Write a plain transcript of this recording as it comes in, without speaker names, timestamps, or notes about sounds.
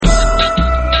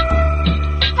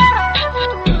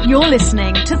You're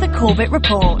listening to the Corbett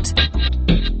Report.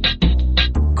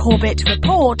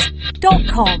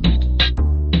 CorbettReport.com.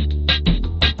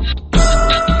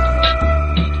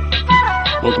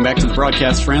 Welcome back to the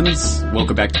broadcast, friends.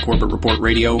 Welcome back to Corbett Report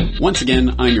Radio. Once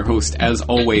again, I'm your host, as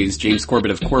always, James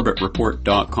Corbett of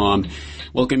CorbettReport.com.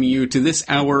 Welcoming you to this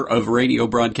hour of radio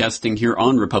broadcasting here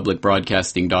on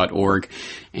republicbroadcasting.org.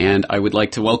 And I would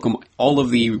like to welcome all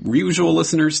of the usual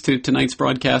listeners to tonight's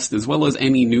broadcast, as well as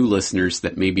any new listeners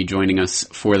that may be joining us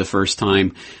for the first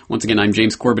time. Once again, I'm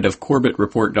James Corbett of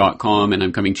CorbettReport.com, and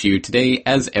I'm coming to you today,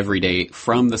 as every day,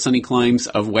 from the sunny climes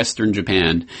of Western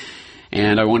Japan.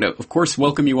 And I want to, of course,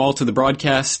 welcome you all to the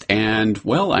broadcast, and,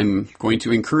 well, I'm going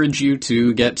to encourage you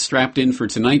to get strapped in for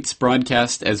tonight's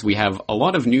broadcast, as we have a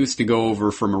lot of news to go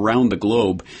over from around the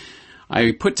globe.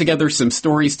 I put together some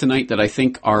stories tonight that I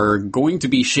think are going to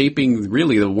be shaping,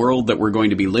 really, the world that we're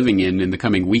going to be living in the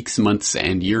coming weeks, months,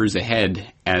 and years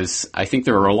ahead, as I think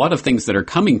there are a lot of things that are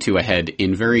coming to a head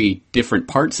in very different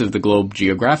parts of the globe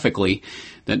geographically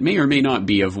that may or may not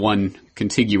be of one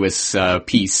contiguous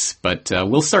piece, but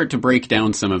we'll start to break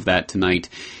down some of that tonight,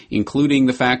 including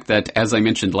the fact that, as I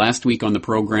mentioned last week on the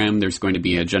program, there's going to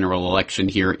be a general election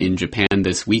here in Japan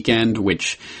this weekend,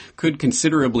 which could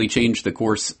considerably change the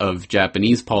course of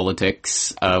Japanese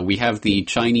politics. We have the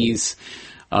Chinese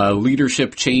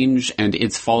leadership change and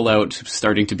its fallout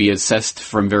starting to be assessed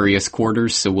from various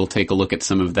quarters, so we'll take a look at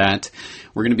some of that.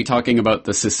 We're going to be talking about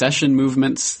the secession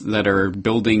movements that are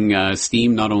building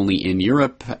steam not only in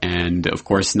Europe and, of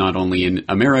course, not only in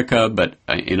America, but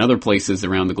in other places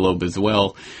around the globe as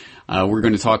well. We're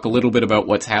going to talk a little bit about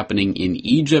what's happening in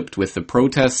Egypt with the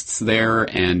protests there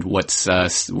and what's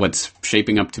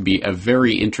shaping up to be a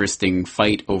very interesting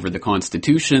fight over the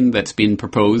Constitution that's been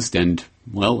proposed, and,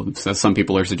 well, some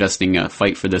people are suggesting a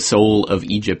fight for the soul of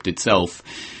Egypt itself.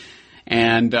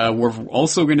 And we're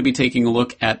also going to be taking a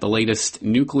look at the latest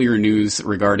nuclear news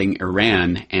regarding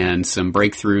Iran and some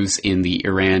breakthroughs in the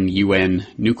Iran-UN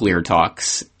nuclear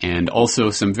talks, and also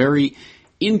some very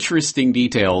interesting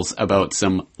details about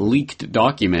some leaked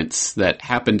documents that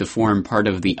happen to form part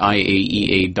of the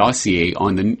IAEA dossier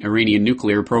on the Iranian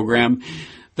nuclear program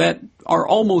that are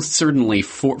almost certainly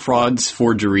frauds,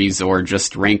 forgeries, or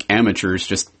just rank amateurs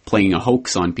just playing a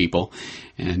hoax on people.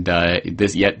 And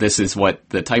this is what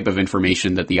the type of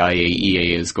information that the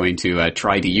IAEA is going to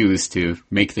try to use to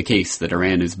make the case that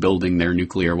Iran is building their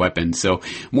nuclear weapons. So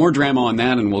more drama on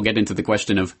that, and we'll get into the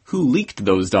question of who leaked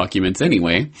those documents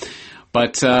anyway.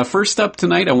 But first up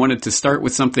tonight, I wanted to start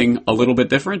with something a little bit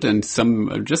different and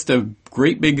just a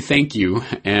great big thank you.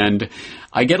 And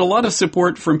I get a lot of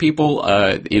support from people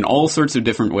in all sorts of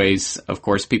different ways. Of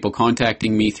course, people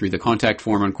contacting me through the contact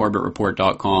form on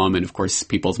CorbettReport.com, and of course,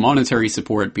 people's monetary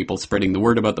support, people spreading the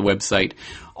word about the website.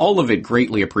 All of it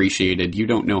greatly appreciated. You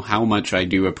don't know how much I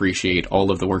do appreciate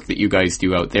all of the work that you guys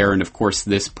do out there. And of course,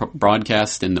 this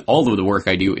broadcast and all of the work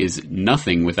I do is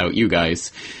nothing without you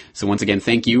guys. So once again,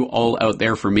 thank you all out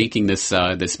there for making this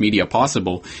media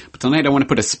possible. But tonight I want to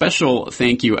put a special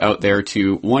thank you out there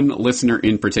to one listener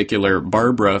in particular,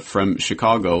 Barbara from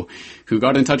Chicago, who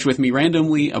got in touch with me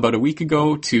randomly about a week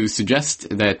ago to suggest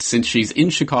that since she's in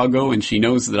Chicago and she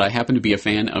knows that I happen to be a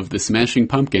fan of the Smashing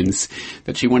Pumpkins,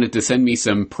 that she wanted to send me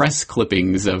some press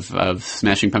clippings of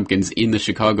Smashing Pumpkins in the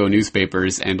Chicago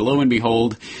newspapers. And lo and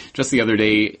behold, just the other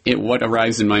day, what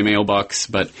arrives in my mailbox,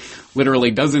 but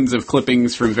literally dozens of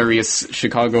clippings from various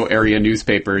Chicago area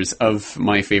newspapers of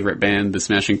my favorite band, the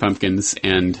Smashing Pumpkins,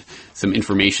 and some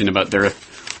information about their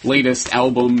latest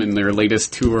album and their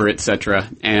latest tour, etc.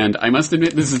 And I must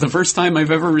admit, this is the first time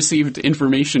I've ever received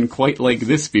information quite like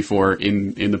this before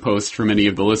in the post from any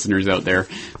of the listeners out there.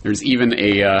 There's even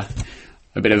a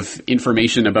bit of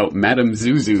information about Madame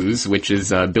Zuzu's, which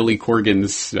is Billy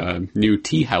Corgan's new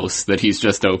tea house that he's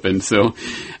just opened. So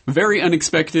very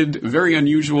unexpected, very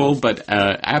unusual, but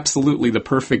absolutely the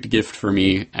perfect gift for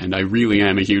me. And I really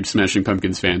am a huge Smashing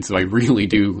Pumpkins fan, so I really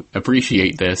do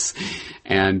appreciate this.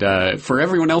 And for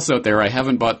everyone else out there, I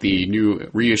haven't bought the new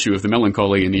reissue of The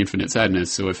Melancholy and the Infinite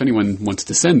Sadness, so if anyone wants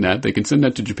to send that, they can send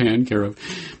that to Japan, care of...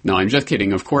 No, I'm just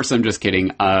kidding. Of course I'm just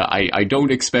kidding. I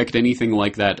don't expect anything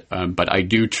like that, but I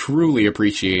do truly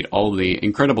appreciate all the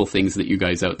incredible things that you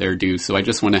guys out there do, so I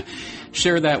just want to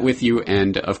share that with you,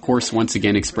 and of course, once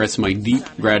again, express my deep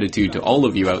gratitude to all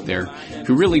of you out there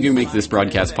who really do make this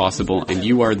broadcast possible, and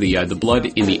you are the blood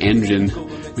in the engine.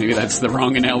 Maybe that's the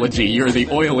wrong analogy. You're the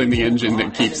oil in the engine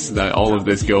that keeps all of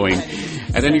this going.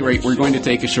 At any rate, we're going to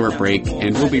take a short break,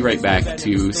 and we'll be right back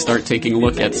to start taking a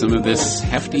look at some of this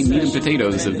hefty meat and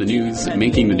potatoes of the news,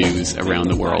 making the news around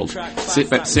the world.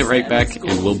 Sit right back,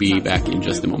 and we'll be back in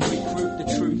just a moment.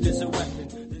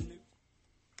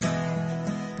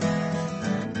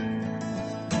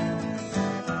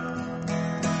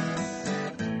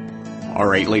 All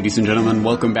right, ladies and gentlemen,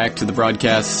 welcome back to the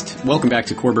broadcast. Welcome back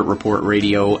to Corbett Report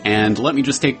Radio. And let me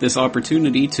just take this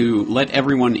opportunity to let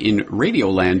everyone in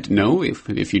Radioland know,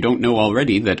 if you don't know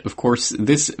already, that, of course,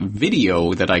 this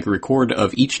video that I record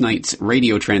of each night's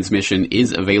radio transmission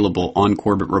is available on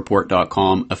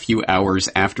CorbettReport.com a few hours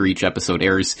after each episode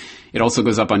airs. It also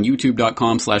goes up on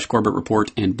YouTube.com/Corbett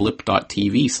Report and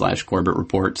Blip.tv/Corbett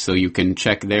Report, so you can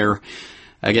check there.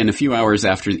 Again, a few hours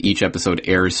after each episode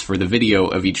airs for the video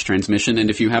of each transmission. And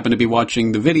if you happen to be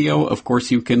watching the video, of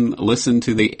course, you can listen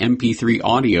to the MP3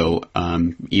 audio,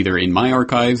 either in my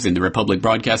archives, in the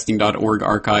republicbroadcasting.org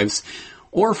archives,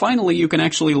 or finally, you can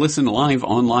actually listen live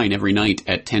online every night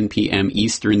at 10 p.m.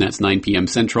 Eastern, that's 9 p.m.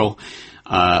 Central,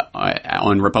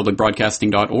 on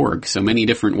republicbroadcasting.org. So many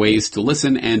different ways to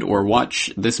listen and or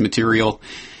watch this material.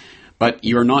 But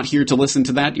you're not here to listen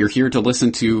to that. You're here to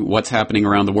listen to what's happening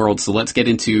around the world. So let's get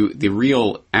into the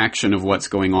real action of what's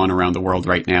going on around the world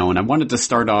right now. And I wanted to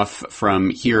start off from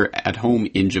here at home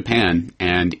in Japan.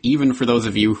 And even for those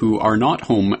of you who are not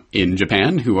home in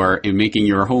Japan, who are making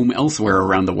your home elsewhere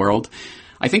around the world,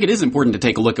 I think it is important to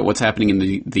take a look at what's happening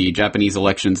in the Japanese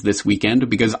elections this weekend,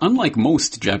 because unlike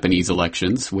most Japanese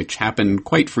elections, which happen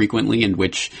quite frequently and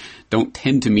which don't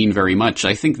tend to mean very much,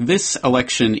 I think this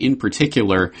election in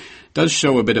particular does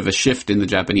show a bit of a shift in the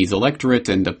Japanese electorate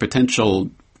and a potential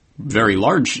very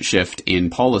large shift in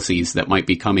policies that might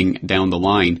be coming down the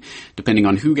line, depending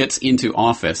on who gets into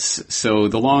office. So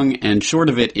the long and short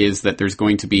of it is that there's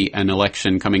going to be an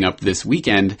election coming up this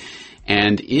weekend,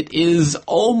 and it is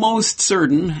almost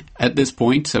certain at this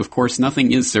point. Of course,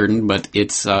 nothing is certain, but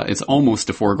it's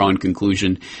almost a foregone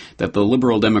conclusion that the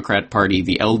Liberal Democrat Party,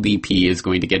 the LDP, is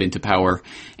going to get into power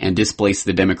and displace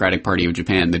the Democratic Party of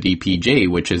Japan, the DPJ,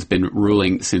 which has been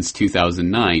ruling since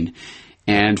 2009.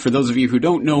 And for those of you who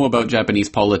don't know about Japanese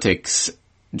politics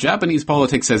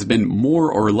has been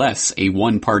more or less a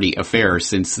one-party affair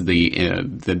since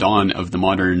the dawn of the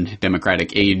modern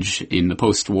democratic age in the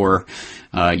post-war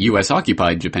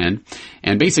U.S.-occupied Japan.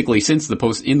 And basically, since the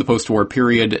post-war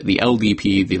period, the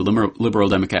LDP, the Liberal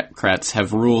Democrats,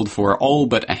 have ruled for all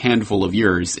but a handful of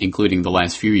years, including the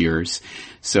last few years.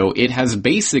 So it has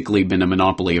basically been a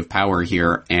monopoly of power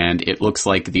here, and it looks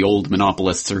like the old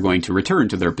monopolists are going to return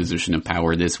to their position of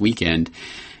power this weekend.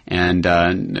 And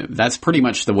that's pretty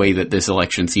much the way that this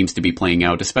election seems to be playing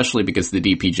out, especially because the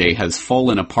DPJ has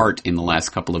fallen apart in the last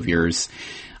couple of years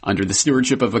under the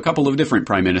stewardship of a couple of different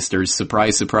prime ministers.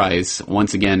 Surprise, surprise.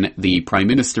 Once again, the prime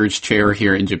minister's chair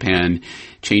here in Japan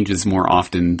changes more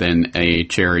often than a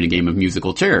chair in a game of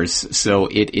musical chairs. So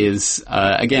it is,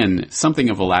 again,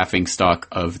 something of a laughingstock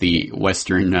of the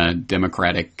Western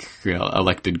democratic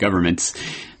elected governments,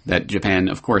 that Japan,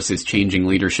 of course, is changing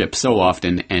leadership so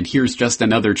often, and here's just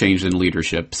another change in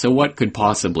leadership. So what could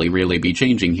possibly really be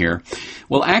changing here?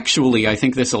 Well, actually, I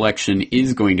think this election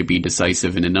is going to be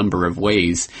decisive in a number of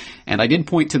ways, and I did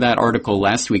point to that article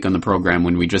last week on the program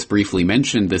when we just briefly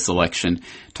mentioned this election,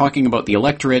 talking about the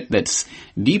electorate that's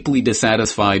deeply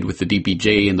dissatisfied with the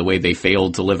DPJ and the way they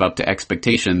failed to live up to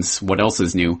expectations. What else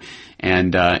is new?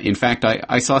 And in fact,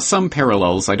 I saw some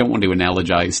parallels. I don't want to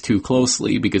analogize too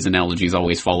closely because analogies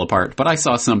always fall apart, but I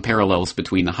saw some parallels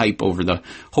between the hype over the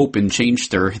Hope and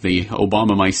Changester, the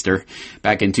Obamameister,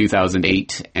 back in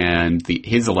 2008 and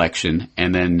his election,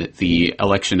 and then the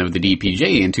election of the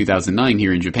DPJ in 2009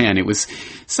 here in Japan. It was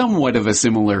somewhat of a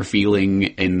similar feeling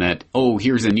in that, oh,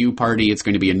 here's a new party, it's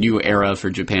going to be a new era for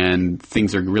Japan,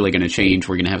 things are really going to change,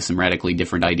 we're going to have some radically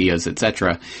different ideas,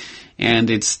 etc.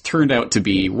 And it's turned out to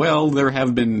be, well, there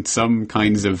have been some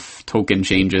kinds of token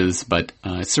changes, but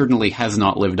it certainly has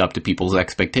not lived up to people's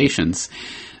expectations.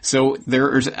 So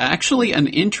there's actually an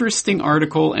interesting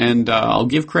article, and I'll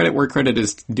give credit where credit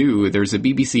is due. There's a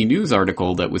BBC News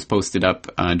article that was posted up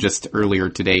just earlier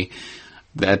today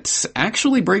that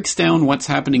actually breaks down what's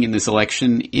happening in this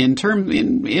election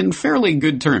in fairly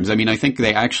good terms. I mean, I think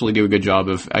they actually do a good job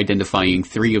of identifying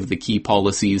three of the key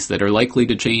policies that are likely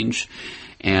to change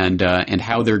and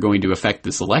how they're going to affect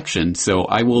this election. So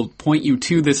I will point you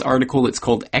to this article. It's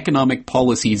called Economic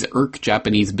Policies Irk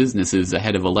Japanese Businesses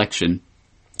Ahead of Election.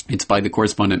 It's by the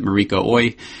correspondent Marika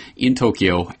Oi in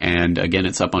Tokyo, and again,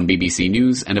 it's up on BBC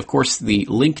News. And of course, the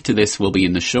link to this will be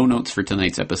in the show notes for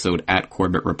tonight's episode at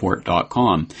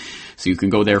CorbettReport.com. So you can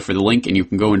go there for the link, and you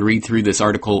can go and read through this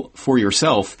article for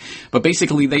yourself. But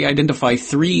basically, they identify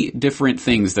three different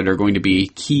things that are going to be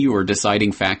key or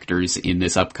deciding factors in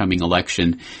this upcoming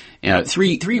election.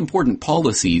 Three important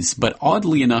policies, but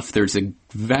oddly enough, there's a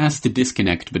vast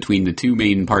disconnect between the two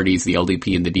main parties, the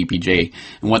LDP and the DPJ,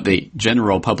 and what the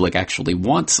general public actually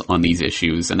wants on these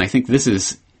issues. And I think this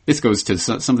is this goes to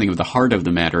something of the heart of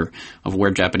the matter of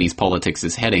where Japanese politics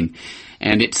is heading.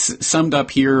 And it's summed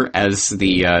up here as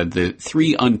the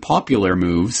three unpopular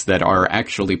moves that are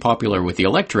actually popular with the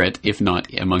electorate, if not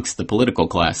amongst the political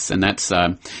class. And that's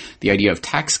the idea of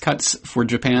tax cuts for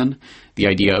Japan, the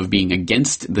idea of being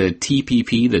against the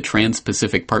TPP, the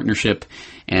Trans-Pacific Partnership,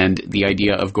 and the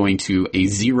idea of going to a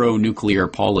zero nuclear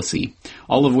policy,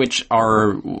 all of which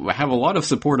have a lot of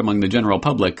support among the general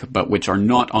public, but which are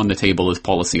not on the table as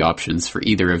policy options for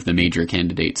either of the major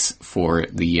candidates for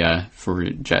the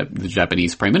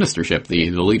Japanese prime ministership, the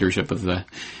leadership of the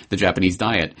Japanese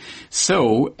Diet.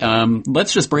 So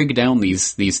let's just break down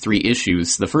these three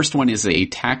issues. The first one is a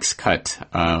tax cut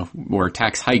or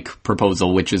tax hike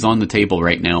proposal, which is on the table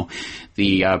right now.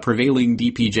 The prevailing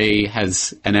DPJ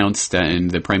has announced,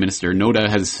 and the Prime Minister Noda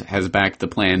has backed the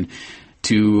plan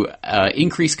to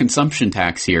increase consumption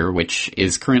tax here, which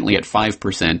is currently at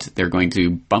 5%. They're going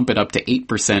to bump it up to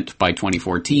 8% by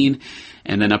 2014,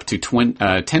 and then up to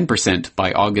 10%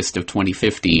 by August of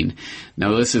 2015.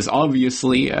 Now, this is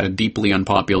obviously deeply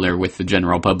unpopular with the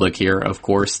general public here. Of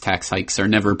course, tax hikes are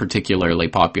never particularly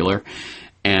popular.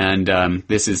 And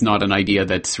this is not an idea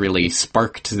that's really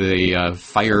sparked the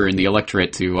fire in the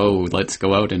electorate to, let's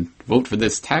go out and vote for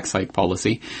this tax hike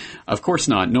policy. Of course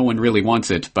not. No one really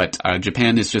wants it, but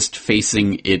Japan is just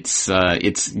facing its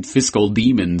fiscal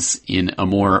demons in a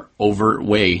more overt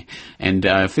way. And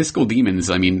fiscal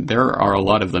demons, I mean, there are a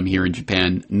lot of them here in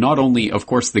Japan. Not only, of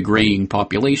course, the graying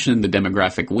population, the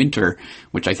demographic winter,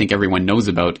 which I think everyone knows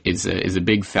about, is a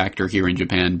big factor here in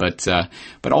Japan, but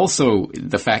also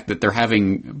the fact that they're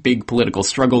having big political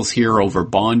struggles here over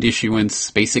bond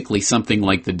issuance, basically something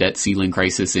like the debt ceiling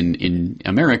crisis in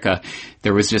America.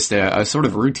 There was just a sort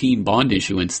of routine bond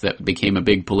issuance that became a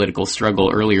big political struggle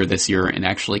earlier this year and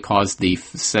actually caused the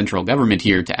central government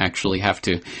here to actually have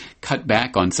to cut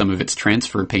back on some of its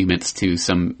transfer payments to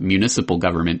some municipal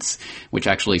governments, which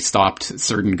actually stopped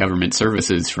certain government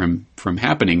services from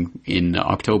happening in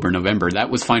October, November. That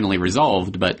was finally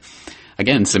resolved, but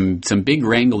again, some big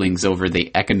wranglings over the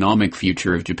economic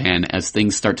future of Japan as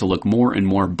things start to look more and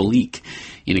more bleak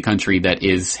in a country that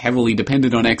is heavily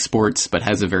dependent on exports but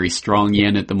has a very strong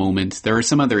yen at the moment. There are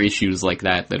some other issues like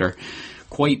that are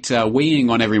quite weighing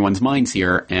on everyone's minds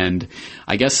here, and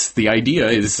I guess the idea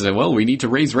is, we need to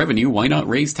raise revenue, why not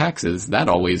raise taxes? That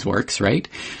always works, right?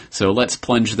 So let's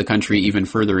plunge the country even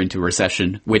further into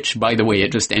recession, which, by the way,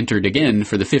 it just entered again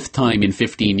for the fifth time in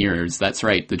 15 years. That's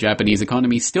right, the Japanese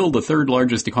economy, still the third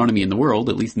largest economy in the world,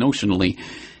 at least notionally,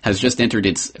 has just entered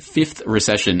its fifth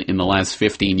recession in the last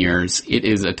 15 years. It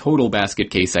is a total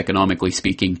basket case, economically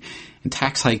speaking. And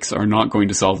tax hikes are not going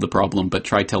to solve the problem, but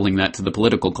try telling that to the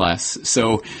political class.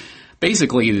 So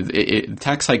basically,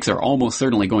 tax hikes are almost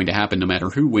certainly going to happen no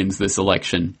matter who wins this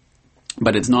election.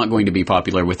 But it's not going to be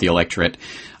popular with the electorate.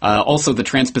 Also, the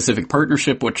Trans-Pacific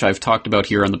Partnership, which I've talked about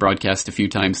here on the broadcast a few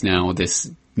times now, this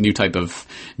new type of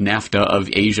NAFTA of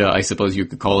Asia, I suppose you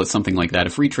could call it, something like that, a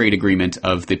free trade agreement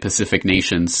of the Pacific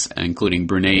nations, including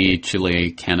Brunei,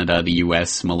 Chile, Canada, the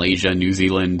US, Malaysia, New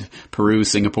Zealand, Peru,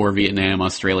 Singapore, Vietnam,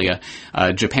 Australia.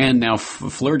 Japan now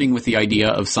flirting with the idea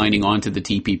of signing on to the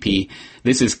TPP.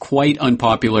 This is quite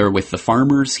unpopular with the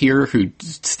farmers here who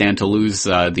stand to lose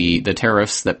the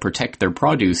tariffs that protect their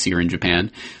produce here in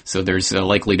Japan. So there's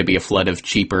likely to be a flood of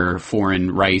cheaper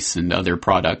foreign rice and other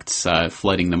products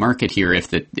flooding the market here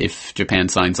if Japan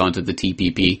signs on to the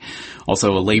TPP.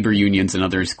 Also, labor unions and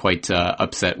others quite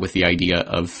upset with the idea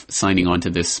of signing on to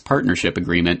this partnership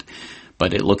agreement.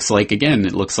 But it looks like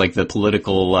the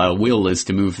political will is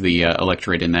to move the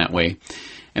electorate in that way.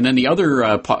 And then the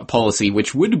other policy,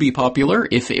 which would be popular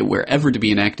if it were ever to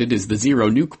be enacted, is the zero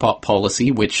nuke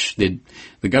policy, which the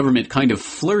government kind of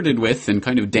flirted with and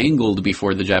kind of dangled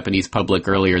before the Japanese public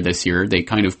earlier this year. They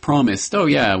kind of promised,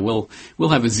 we'll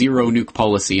have a zero nuke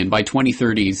policy, and by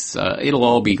 2030s, it'll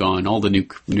all be gone. All the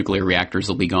nuclear reactors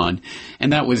will be gone.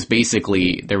 And that was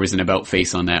basically, there was an about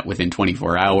face on that within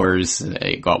 24 hours.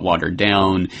 It got watered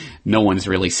down. No one's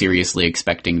really seriously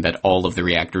expecting that all of the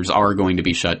reactors are going to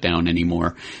be shut down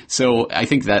anymore. So I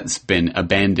think that's been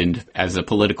abandoned as a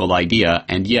political idea,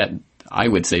 and yet I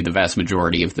would say the vast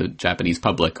majority of the Japanese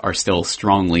public are still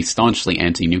staunchly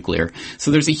anti-nuclear.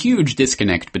 So there's a huge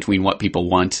disconnect between what people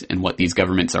want and what these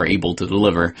governments are able to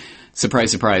deliver. Surprise,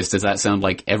 surprise, does that sound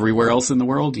like everywhere else in the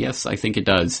world? Yes, I think it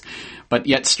does. But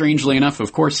yet, strangely enough,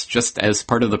 of course, just as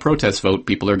part of the protest vote,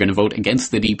 people are going to vote against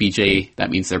the DPJ.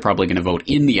 That means they're probably going to vote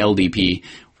in the LDP.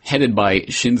 headed by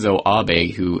Shinzo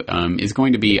Abe, who is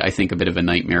going to be, I think, a bit of a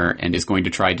nightmare and is going to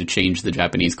try to change the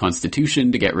Japanese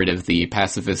constitution to get rid of the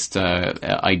pacifist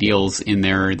ideals in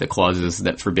there, the clauses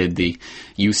that forbid the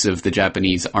use of the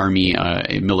Japanese army,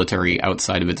 military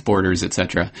outside of its borders,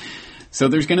 etc. So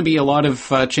there's going to be a lot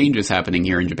of changes happening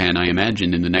here in Japan, I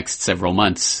imagine, in the next several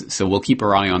months. So we'll keep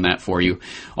our eye on that for you.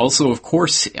 Also, of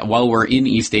course, while we're in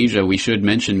East Asia, we should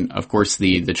mention, of course,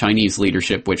 the Chinese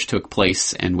leadership, which took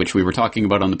place and which we were talking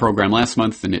about on the program last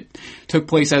month. And it took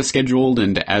place as scheduled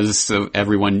and as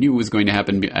everyone knew was going to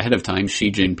happen ahead of time.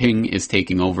 Xi Jinping is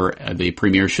taking over the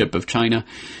premiership of China.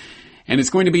 And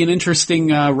it's going to be an interesting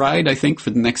ride, I think,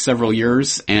 for the next several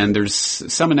years. And there's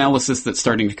some analysis that's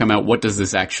starting to come out. What does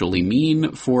this actually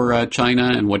mean for China?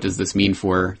 And what does this mean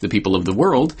for the people of the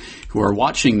world who are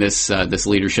watching this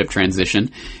leadership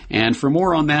transition? And for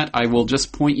more on that, I will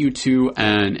just point you to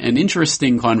an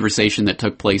interesting conversation that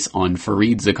took place on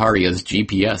Fareed Zakaria's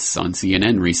GPS on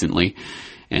CNN recently.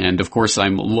 And of course,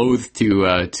 I'm loath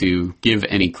to give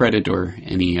any credit or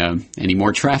any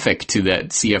more traffic to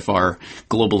that CFR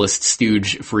globalist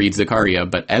stooge Fareed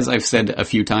Zakaria. But as I've said a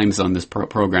few times on this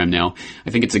program now,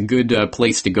 I think it's a good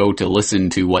place to go to listen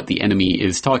to what the enemy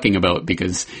is talking about,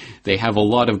 because they have a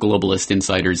lot of globalist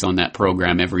insiders on that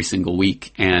program every single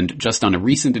week. And just on a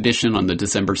recent edition, on the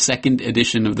December 2nd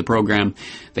edition of the program,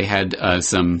 they had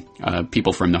some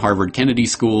people from the Harvard Kennedy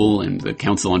School and the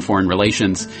Council on Foreign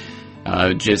Relations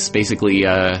just basically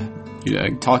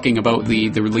talking about the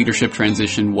leadership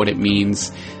transition, what it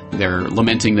means. They're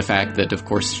lamenting the fact that, of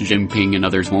course, Xi Jinping and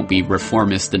others won't be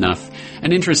reformist enough.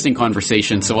 An interesting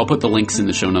conversation, so I'll put the links in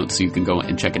the show notes so you can go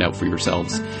and check it out for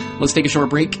yourselves. Let's take a short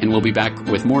break, and we'll be back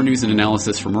with more news and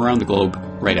analysis from around the globe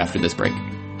right after this break.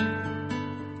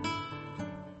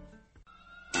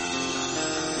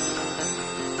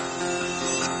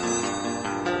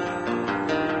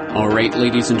 All right,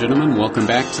 ladies and gentlemen, welcome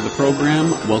back to the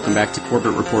program. Welcome back to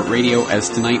Corbett Report Radio, as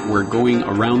tonight we're going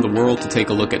around the world to take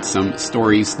a look at some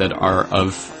stories that are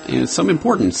of some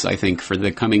importance, I think, for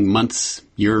the coming months,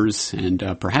 years,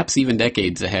 and perhaps even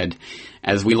decades ahead,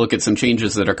 as we look at some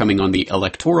changes that are coming on the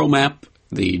electoral map,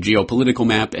 the geopolitical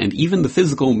map, and even the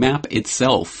physical map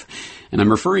itself. And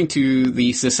I'm referring to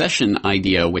the secession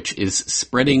idea, which is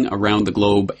spreading around the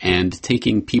globe and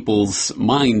taking people's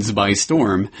minds by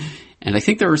storm. And I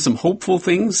think there are some hopeful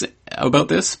things about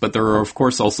this, but there are, of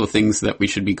course, also things that we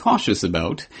should be cautious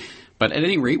about. But at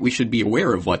any rate, we should be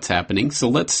aware of what's happening. So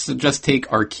let's just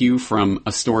take our cue from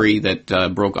a story that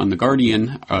broke on The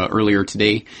Guardian earlier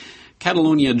today.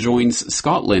 Catalonia joins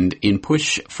Scotland in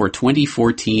push for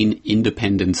 2014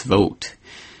 independence vote.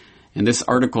 And this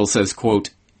article says, quote,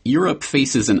 Europe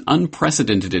faces an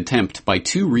unprecedented attempt by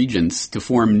two regions to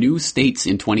form new states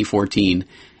in 2014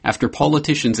 after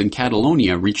politicians in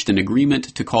Catalonia reached an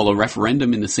agreement to call a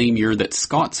referendum in the same year that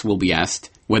Scots will be asked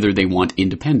whether they want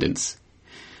independence.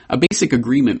 A basic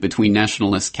agreement between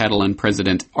nationalist Catalan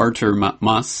President Artur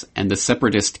Mas and the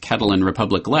separatist Catalan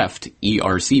Republic Left,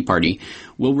 ERC party,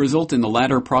 will result in the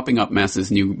latter propping up Mas's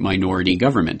new minority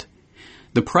government.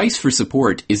 The price for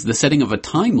support is the setting of a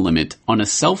time limit on a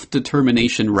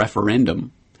self-determination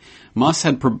referendum. Mas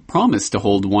had promised to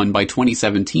hold one by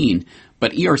 2017,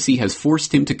 but ERC has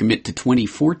forced him to commit to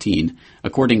 2014,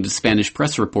 according to Spanish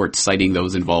press reports citing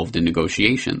those involved in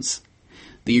negotiations.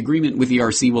 The agreement with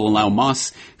ERC will allow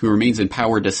Mas, who remains in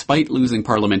power despite losing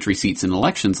parliamentary seats in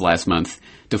elections last month,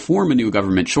 to form a new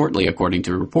government shortly, according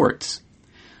to reports.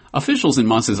 Officials in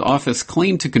Mas's office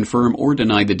claim to confirm or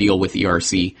deny the deal with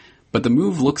ERC, but the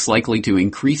move looks likely to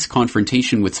increase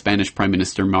confrontation with Spanish Prime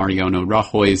Minister Mariano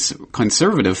Rajoy's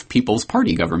conservative People's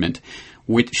Party government,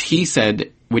 which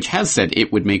has said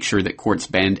it would make sure that courts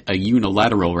banned a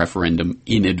unilateral referendum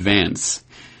in advance.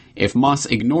 If Mas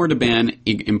ignored a ban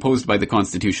imposed by the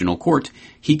Constitutional Court,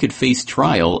 he could face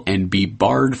trial and be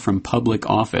barred from public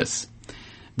office.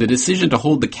 The decision to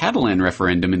hold the Catalan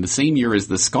referendum in the same year as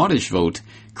the Scottish vote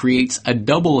creates a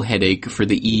double headache for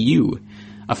the EU.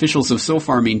 Officials have so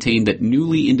far maintained that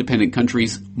newly independent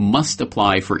countries must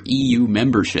apply for EU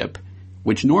membership,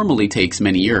 which normally takes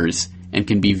many years and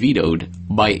can be vetoed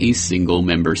by a single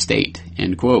member state.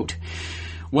 End quote.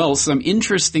 Well, some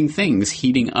interesting things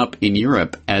heating up in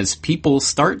Europe as people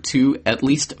start to at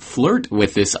least flirt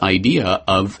with this idea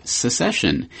of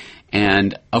secession.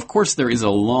 And, of course, there is a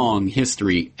long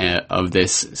history of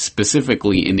this,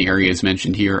 specifically in the areas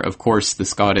mentioned here. Of course, the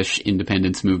Scottish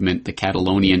independence movement, the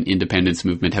Catalonian independence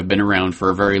movement have been around for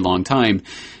a very long time,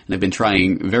 and have been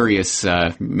trying various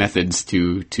methods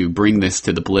to bring this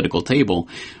to the political table.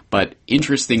 But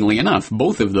interestingly enough,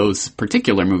 both of those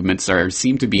particular movements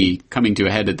seem to be coming to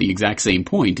a head at the exact same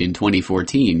point in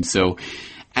 2014. So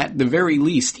at the very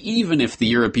least, even if the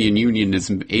European Union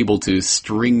is able to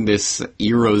string this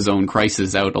Eurozone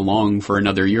crisis out along for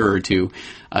another year or two,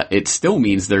 it still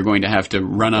means they're going to have to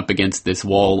run up against this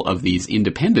wall of these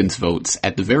independence votes,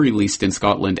 at the very least in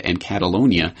Scotland and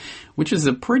Catalonia, which is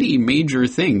a pretty major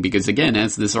thing because, again,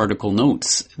 as this article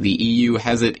notes, the EU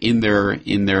has it in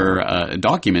their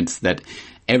documents that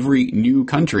every new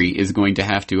country is going to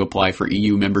have to apply for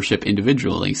EU membership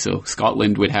individually. So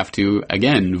Scotland would have to,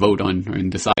 again, vote on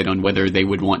and decide on whether they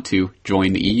would want to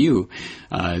join the EU,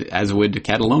 as would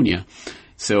Catalonia.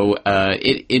 So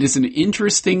it is an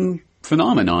interesting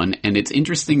phenomenon, and it's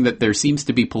interesting that there seems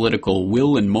to be political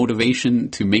will and motivation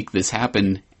to make this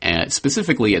happen,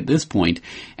 specifically at this point.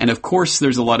 And of course,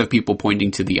 there's a lot of people pointing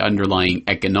to the underlying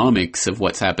economics of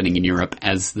what's happening in Europe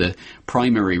as the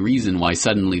primary reason why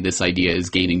suddenly this idea is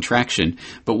gaining traction.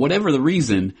 But whatever the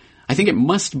reason, I think it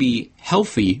must be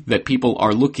healthy that people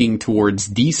are looking towards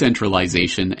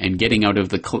decentralization and getting out of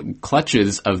the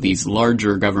clutches of these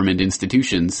larger government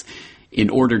institutions in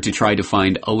order to try to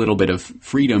find a little bit of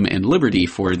freedom and liberty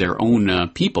for their own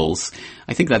peoples.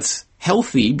 I think that's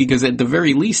healthy because at the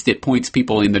very least it points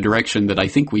people in the direction that I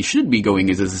think we should be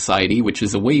going as a society, which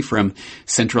is away from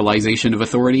centralization of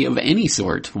authority of any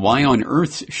sort. Why on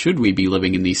earth should we be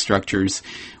living in these structures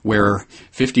where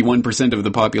 51% of the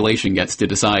population gets to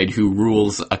decide who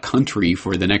rules a country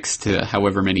for the next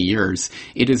however many years?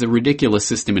 It is a ridiculous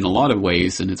system in a lot of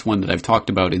ways, and it's one that I've talked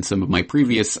about in some of my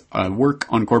previous work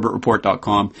on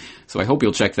CorbettReport.com, so I hope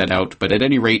you'll check that out. But at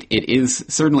any rate, it is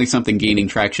certainly something gaining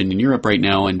traction in Europe right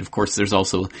now, and of course there's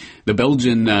also the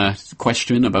Belgian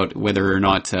question about whether or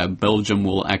not Belgium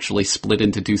will actually split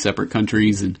into two separate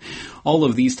countries, and all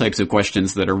of these types of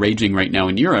questions that are raging right now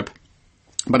in Europe.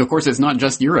 But of course, it's not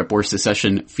just Europe where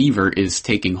secession fever is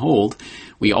taking hold.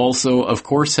 We also, of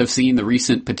course, have seen the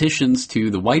recent petitions to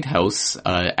the White House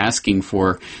asking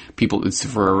for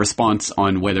a response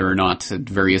on whether or not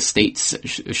various states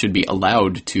should be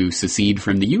allowed to secede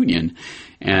from the Union.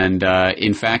 And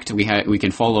in fact, we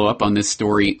can follow up on this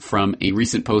story from a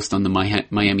recent post on the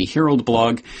Miami Herald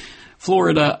blog.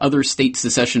 Florida, other state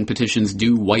secession petitions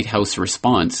due White House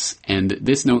response. And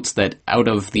this notes that out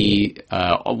of the,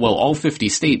 all 50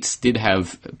 states did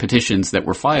have petitions that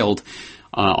were filed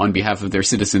on behalf of their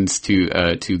citizens to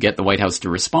get the White House to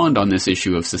respond on this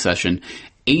issue of secession.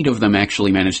 8 of them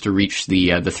actually managed to reach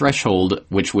the threshold,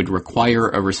 which would require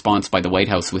a response by the White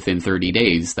House within 30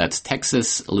 days. That's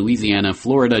Texas, Louisiana,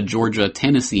 Florida, Georgia,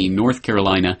 Tennessee, North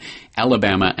Carolina,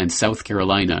 Alabama, and South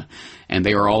Carolina. And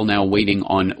they are all now waiting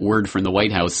on word from the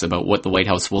White House about what the White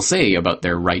House will say about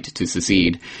their right to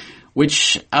secede.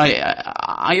 Which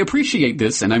I appreciate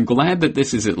this, and I'm glad that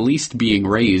this is at least being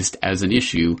raised as an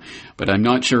issue, but I'm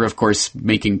not sure, of course,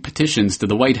 making petitions to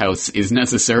the White House is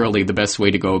necessarily the best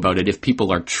way to go about it. If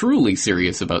people are truly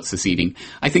serious about seceding,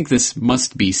 I think this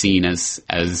must be seen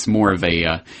as more of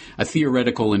a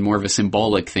theoretical and more of a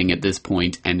symbolic thing at this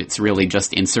point, and it's really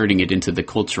just inserting it into the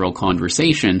cultural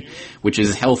conversation, which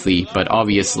is healthy, but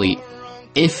obviously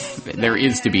if there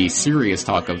is to be serious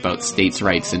talk about states'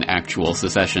 rights and actual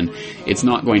secession, it's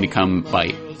not going to come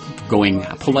by going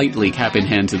politely cap in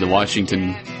hand to the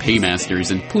Washington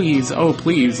paymasters and please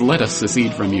let us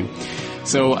secede from you.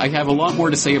 So I have a lot more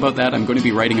to say about that. I'm going to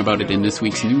be writing about it in this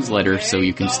week's newsletter, so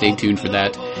you can stay tuned for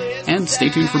that. And stay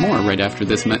tuned for more right after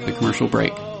the commercial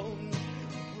break.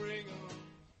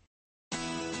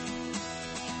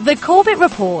 The Corbett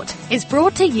Report is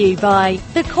brought to you by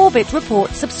the Corbett Report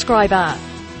subscriber,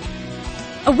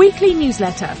 a weekly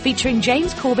newsletter featuring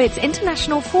James Corbett's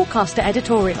International Forecaster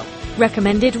editorial,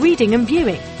 recommended reading and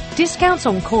viewing, discounts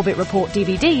on Corbett Report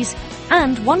DVDs,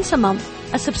 and once a month,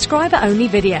 a subscriber-only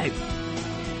video.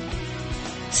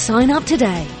 Sign up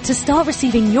today to start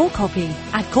receiving your copy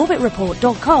at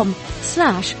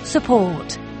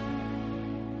corbettreport.com/support.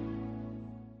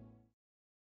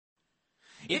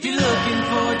 If you're looking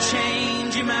for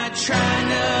change, you might try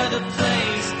another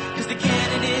place, because the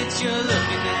candidates you're looking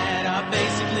at are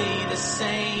basically the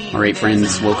same. All right,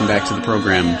 friends, welcome back to the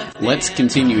program. Let's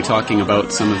continue talking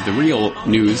about some of the real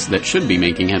news that should be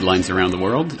making headlines around the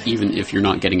world, even if you're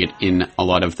not getting it in a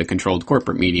lot of the controlled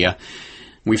corporate media.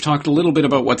 We've talked a little bit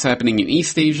about what's happening in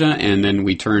East Asia, and then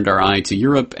we turned our eye to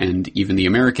Europe and even the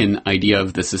American idea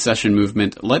of the secession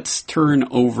movement. Let's turn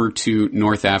over to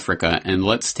North Africa, and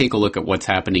let's take a look at what's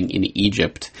happening in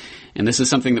Egypt. And this is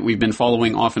something that we've been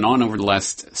following off and on over the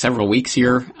last several weeks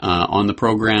here on the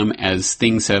program, as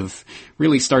things have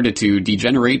really started to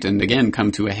degenerate and, again,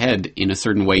 come to a head in a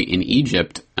certain way in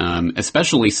Egypt,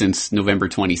 especially since November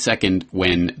 22nd,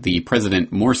 when the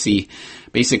President Morsi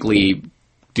basically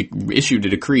issued a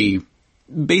decree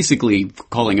basically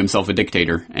calling himself a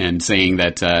dictator and saying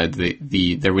that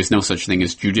there was no such thing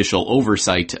as judicial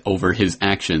oversight over his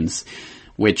actions,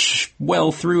 which,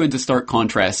 well, threw into stark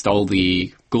contrast all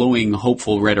the glowing,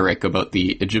 hopeful rhetoric about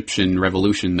the Egyptian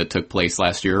revolution that took place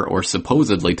last year, or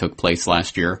supposedly took place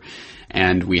last year.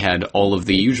 And we had all of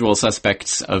the usual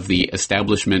suspects of the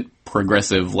establishment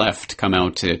progressive left come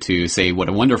out to say what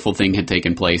a wonderful thing had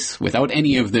taken place without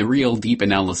any of the real deep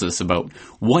analysis about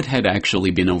what had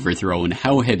actually been overthrown,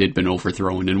 how had it been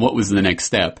overthrown, and what was the next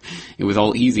step. It was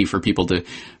all easy for people to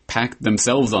pat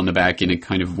themselves on the back in a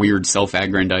kind of weird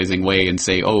self-aggrandizing way and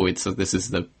say, oh, this is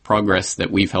the progress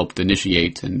that we've helped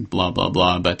initiate and blah, blah,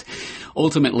 blah. But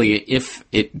ultimately, if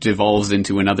it devolves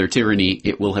into another tyranny,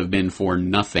 it will have been for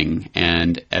nothing.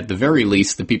 And at the very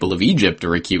least, the people of Egypt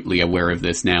are acutely aware of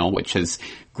this now, which has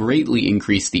greatly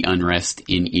increased the unrest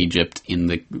in Egypt in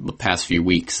the past few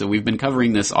weeks. So we've been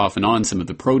covering this off and on, some of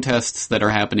the protests that are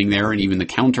happening there and even the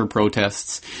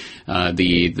counter-protests.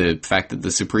 The fact that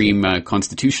the Supreme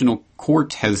Constitutional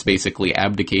Court has basically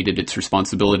abdicated its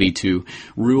responsibility to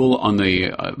rule on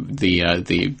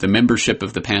the membership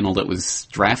of the panel that was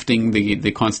drafting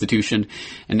the Constitution.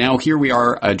 And now here we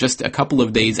are, just a couple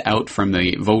of days out from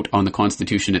the vote on the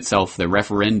Constitution itself, the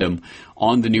referendum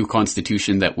on the new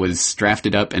Constitution that was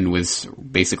drafted up and was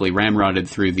basically ramrodded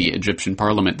through the Egyptian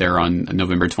parliament there on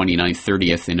November 29th,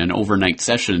 30th in an overnight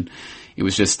session. It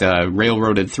was just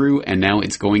railroaded through, and now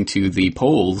it's going to the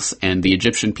polls, and the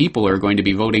Egyptian people are going to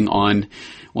be voting on,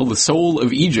 well, the soul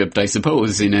of Egypt, I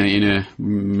suppose, in a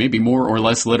maybe more or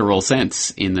less literal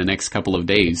sense in the next couple of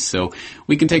days. So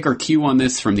we can take our cue on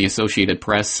this from the Associated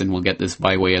Press, and we'll get this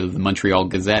by way of the Montreal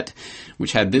Gazette,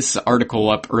 which had this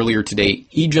article up earlier today.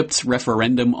 Egypt's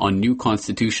referendum on new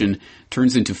constitution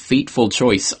turns into fateful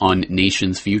choice on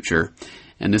nation's future.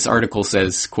 And this article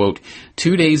says, quote,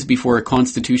 2 days before a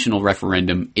constitutional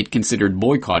referendum it considered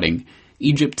boycotting,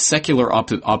 Egypt's secular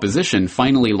opposition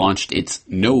finally launched its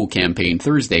No campaign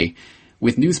Thursday,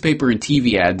 with newspaper and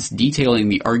TV ads detailing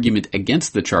the argument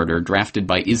against the charter drafted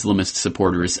by Islamist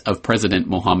supporters of President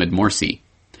Mohamed Morsi.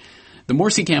 The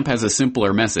Morsi camp has a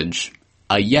simpler message.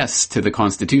 A yes to the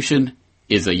Constitution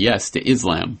is a yes to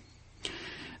Islam.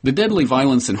 The deadly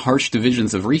violence and harsh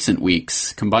divisions of recent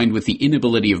weeks, combined with the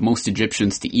inability of most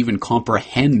Egyptians to even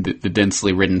comprehend the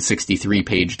densely written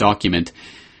 63-page document,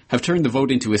 have turned the vote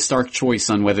into a stark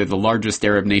choice on whether the largest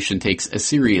Arab nation takes a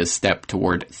serious step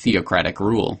toward theocratic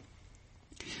rule.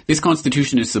 This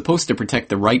constitution is supposed to protect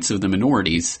the rights of the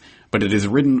minorities, but it is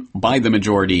written by the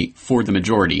majority for the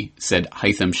majority, said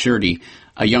Haitham Shirdi,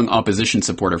 a young opposition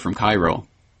supporter from Cairo.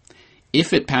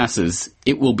 If it passes,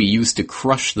 it will be used to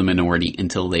crush the minority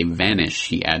until they vanish,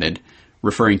 he added,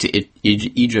 referring to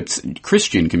Egypt's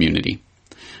Christian community.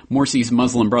 Morsi's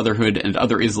Muslim Brotherhood and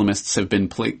other Islamists have been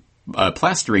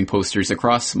plastering posters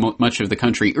across much of the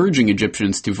country urging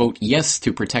Egyptians to vote yes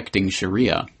to protecting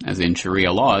Sharia, as in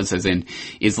Sharia laws, as in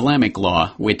Islamic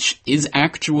law, which is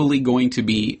actually going to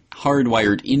be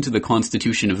hardwired into the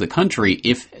constitution of the country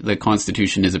if the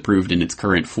constitution is approved in its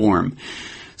current form.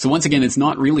 So once again, it's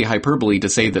not really hyperbole to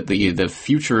say that the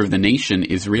future of the nation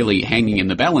is really hanging in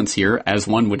the balance here, as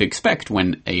one would expect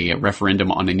when a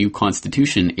referendum on a new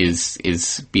constitution is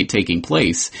taking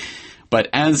place. But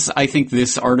as I think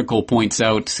this article points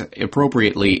out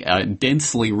appropriately, a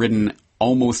densely written,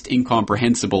 almost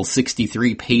incomprehensible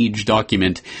 63-page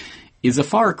document is a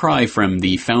far cry from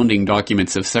the founding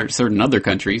documents of certain other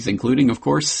countries, including, of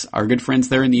course, our good friends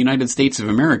there in the United States of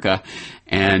America.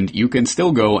 And you can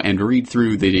still go and read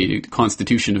through the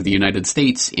Constitution of the United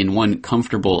States in one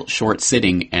comfortable, short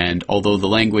sitting. And although the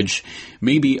language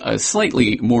may be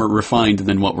slightly more refined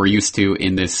than what we're used to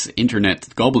in this internet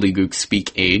gobbledygook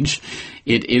speak age,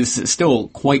 it is still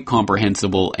quite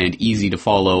comprehensible and easy to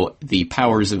follow. The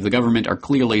powers of the government are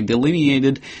clearly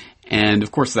delineated. And,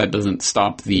 of course, that doesn't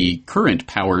stop the current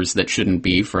powers that shouldn't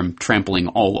be from trampling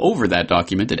all over that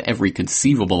document at every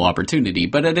conceivable opportunity.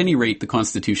 But at any rate, the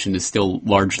Constitution is still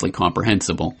largely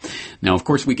comprehensible. Now, of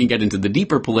course, we can get into the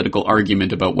deeper political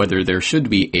argument about whether there should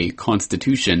be a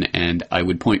Constitution, and I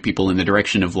would point people in the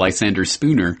direction of Lysander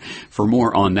Spooner for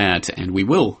more on that, and we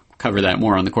will cover that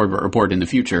more on the Corbett Report in the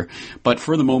future. But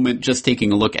for the moment, just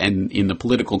taking a look in the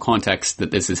political context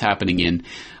that this is happening in,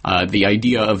 the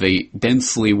idea of a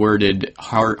densely worded,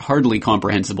 hardly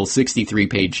comprehensible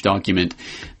 63-page document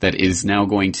that is now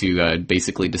going to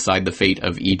basically decide the fate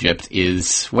of Egypt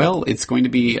is, well, it's going to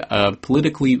be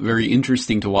politically very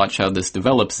interesting to watch how this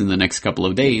develops in the next couple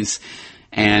of days.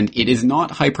 And it is not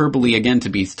hyperbole, again, to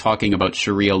be talking about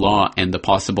Sharia law and the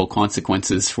possible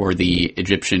consequences for the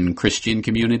Egyptian Christian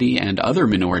community and other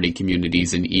minority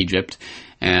communities in Egypt,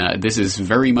 This is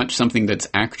very much something that's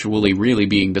actually really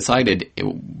being decided,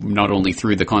 not only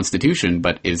through the Constitution,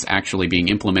 but is actually being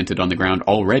implemented on the ground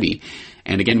already.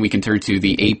 And again, we can turn to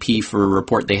the AP for a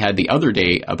report they had the other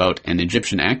day about an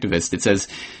Egyptian activist. It says,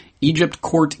 Egypt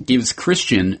court gives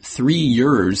Christian 3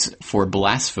 years for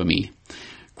blasphemy.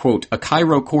 Quote, a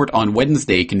Cairo court on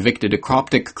Wednesday convicted a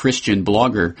Coptic Christian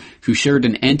blogger who shared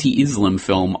an anti-Islam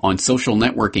film on social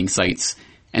networking sites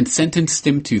and sentenced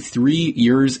him to 3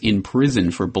 years in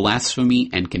prison for blasphemy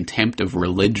and contempt of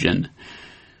religion.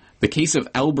 The case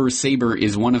of Alber Saber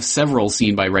is one of several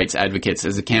seen by rights advocates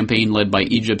as a campaign led by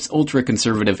Egypt's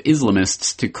ultra-conservative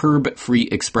Islamists to curb free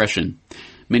expression.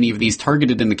 Many of those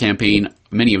targeted in the campaign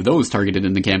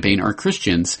are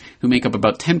Christians, who make up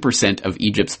about 10% of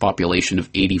Egypt's population of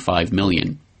 85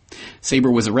 million.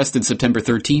 Saber was arrested September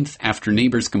 13th after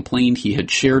neighbors complained he had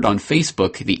shared on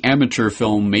Facebook the amateur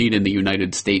film made in the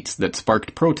United States that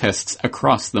sparked protests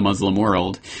across the Muslim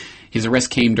world. His arrest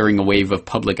came during a wave of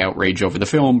public outrage over the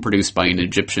film produced by an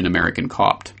Egyptian-American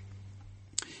Copt.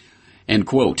 End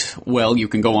quote. Well, you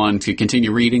can go on to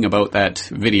continue reading about that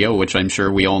video, which I'm sure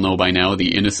we all know by now,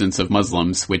 The Innocence of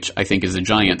Muslims, which I think is a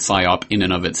giant psyop in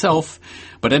and of itself.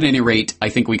 But at any rate, I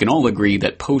think we can all agree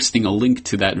that posting a link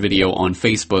to that video on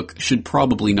Facebook should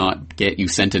probably not get you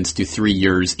sentenced to 3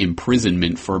 years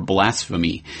imprisonment for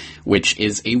blasphemy, which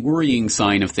is a worrying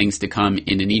sign of things to come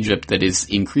in an Egypt that is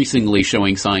increasingly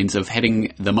showing signs of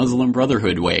heading the Muslim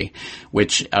Brotherhood way,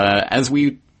 which, as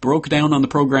we broke down on the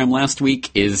program last week,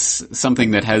 is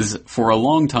something that has for a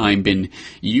long time been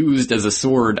used as a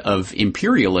sword of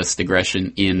imperialist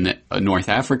aggression in North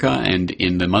Africa and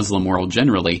in the Muslim world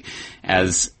generally,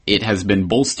 as it has been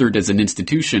bolstered as an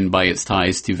institution by its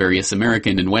ties to various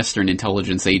American and Western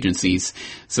intelligence agencies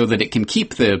so that it can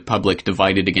keep the public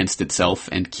divided against itself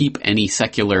and keep any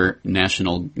secular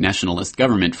nationalist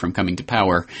government from coming to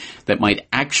power that might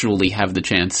actually have the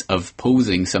chance of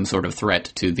posing some sort of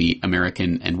threat to the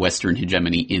American and Western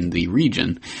hegemony in the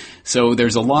region. So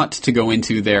there's a lot to go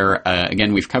into there.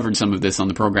 Again, we've covered some of this on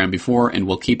the program before, and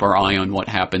we'll keep our eye on what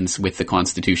happens with the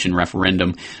Constitution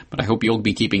referendum. But I hope you'll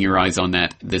be keeping your eyes on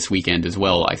that this weekend as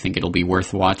well. I think it'll be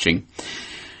worth watching.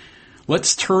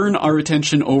 Let's turn our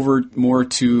attention over more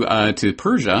to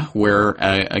Persia, where,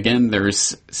 again,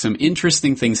 there's some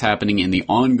interesting things happening in the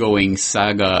ongoing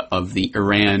saga of the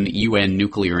Iran UN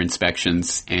nuclear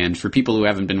inspections. And for people who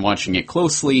haven't been watching it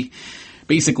closely,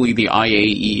 basically the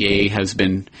IAEA has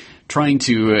been trying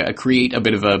to create a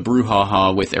bit of a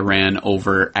brouhaha with Iran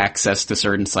over access to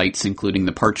certain sites, including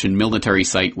the Parchin military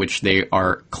site, which they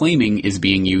are claiming is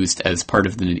being used as part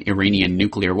of the Iranian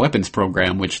nuclear weapons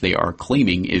program, which they are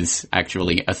claiming is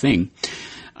actually a thing.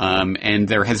 And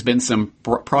there has been some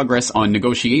progress on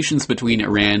negotiations between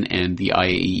Iran and the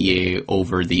IAEA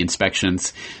over the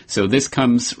inspections. So this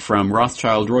comes from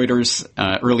Rothschild Reuters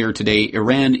earlier today.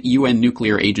 Iran UN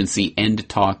nuclear agency end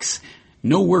talks.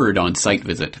 No word on site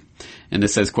visit. And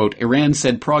this says, quote, Iran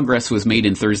said progress was made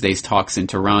in Thursday's talks in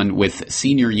Tehran with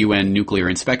senior UN nuclear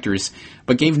inspectors,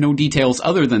 but gave no details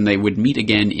other than they would meet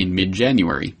again in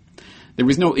mid-January. There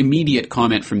was no immediate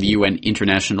comment from the UN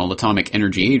International Atomic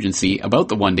Energy Agency about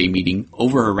the one-day meeting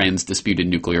over Iran's disputed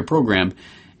nuclear program,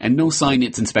 and no sign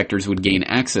its inspectors would gain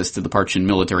access to the Parchin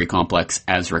military complex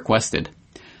as requested.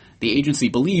 The agency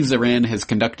believes Iran has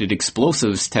conducted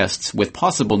explosives tests with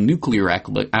possible nuclear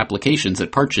applications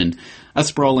at Parchin, a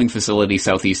sprawling facility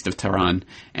southeast of Tehran,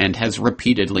 and has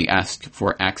repeatedly asked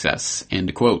for access.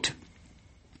 End quote.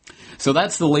 So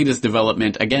that's the latest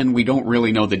development. Again, we don't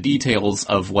really know the details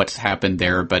of what's happened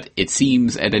there, but it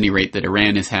seems at any rate that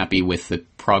Iran is happy with the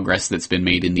progress that's been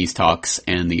made in these talks,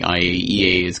 and the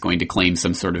IAEA is going to claim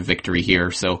some sort of victory here.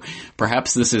 So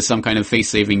perhaps this is some kind of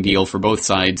face-saving deal for both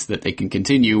sides, that they can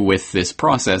continue with this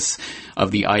process of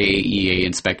the IAEA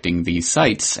inspecting these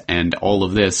sites and all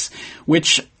of this,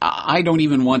 which I don't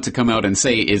even want to come out and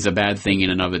say is a bad thing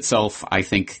in and of itself. I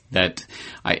think that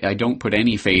I don't put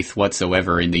any faith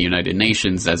whatsoever in the United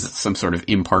Nations as some sort of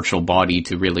impartial body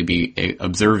to really be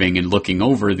observing and looking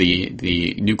over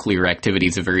the nuclear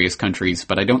activities of various countries.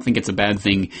 But I don't think it's a bad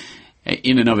thing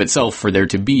in and of itself for there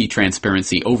to be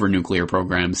transparency over nuclear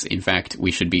programs. In fact,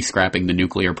 we should be scrapping the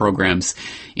nuclear programs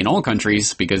in all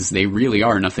countries, because they really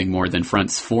are nothing more than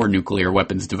fronts for nuclear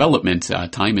weapons development,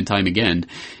 time and time again.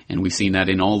 And we've seen that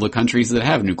in all the countries that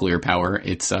have nuclear power.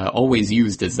 It's always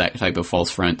used as that type of false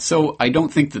front. So I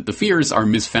don't think that the fears are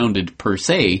misfounded per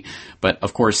se, but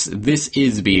of course this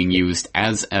is being used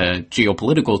as a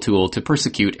geopolitical tool to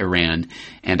persecute Iran.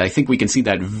 And I think we can see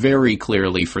that very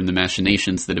clearly from the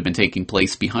machinations that have been taking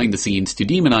place behind the scenes to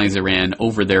demonize Iran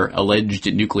over their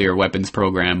alleged nuclear weapons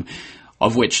program,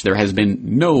 of which there has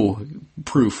been no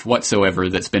proof whatsoever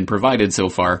that's been provided so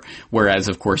far, whereas,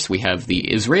 of course, we have the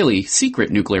Israeli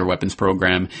secret nuclear weapons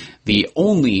program, the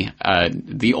only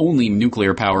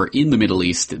nuclear power in the Middle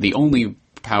East, the only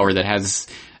power that has,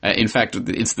 in fact,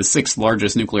 it's the 6th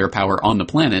largest nuclear power on the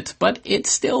planet, but it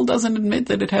still doesn't admit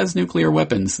that it has nuclear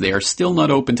weapons. They are still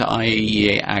not open to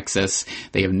IAEA access.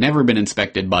 They have never been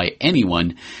inspected by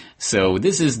anyone. So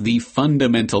this is the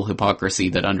fundamental hypocrisy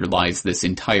that underlies this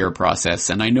entire process,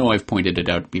 and I know I've pointed it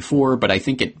out before, but I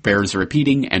think it bears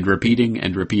repeating and repeating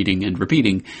and repeating and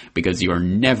repeating, because you are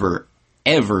never,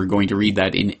 ever going to read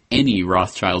that in any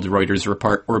Rothschild Reuters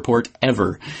report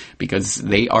ever, because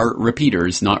they are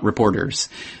repeaters, not reporters.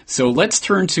 So let's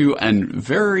turn to a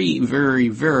very, very,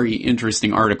 very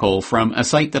interesting article from a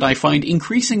site that I find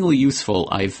increasingly useful.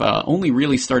 I've only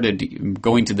really started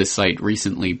going to this site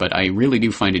recently, but I really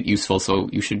do find it useful, so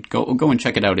you should go and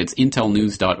check it out. It's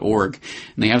intelnews.org,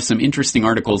 and they have some interesting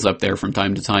articles up there from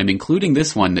time to time, including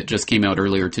this one that just came out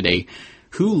earlier today.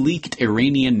 Who leaked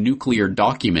Iranian nuclear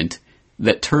document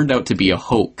that turned out to be a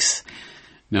hoax?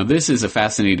 Now, this is a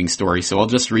fascinating story, so I'll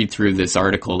just read through this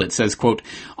article. It says, quote,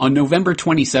 on November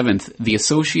 27th, the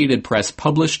Associated Press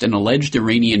published an alleged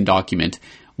Iranian document,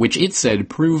 which it said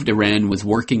proved Iran was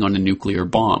working on a nuclear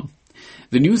bomb.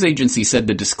 The news agency said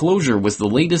the disclosure was the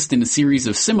latest in a series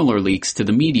of similar leaks to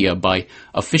the media by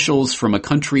officials from a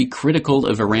country critical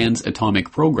of Iran's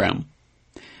atomic program.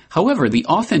 However, the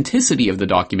authenticity of the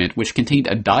document, which contained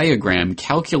a diagram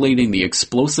calculating the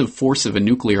explosive force of a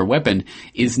nuclear weapon,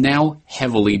 is now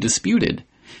heavily disputed.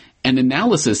 An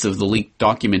analysis of the leaked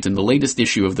document in the latest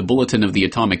issue of the Bulletin of the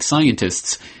Atomic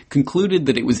Scientists concluded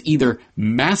that it was either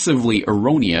massively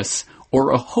erroneous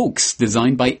or a hoax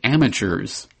designed by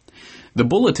amateurs. The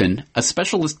Bulletin, a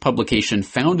specialist publication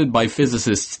founded by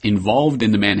physicists involved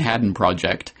in the Manhattan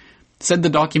Project, said the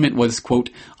document was, quote,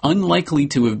 unlikely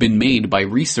to have been made by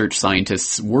research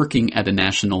scientists working at a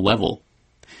national level.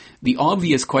 The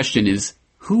obvious question is,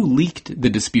 who leaked the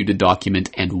disputed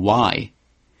document and why?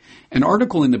 An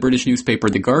article in the British newspaper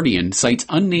The Guardian cites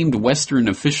unnamed Western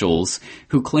officials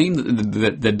who claim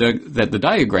that the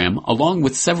diagram, along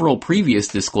with several previous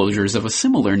disclosures of a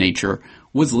similar nature,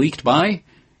 was leaked by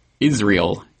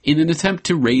Israel in an attempt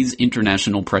to raise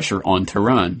international pressure on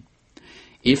Tehran.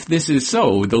 If this is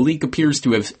so, the leak appears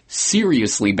to have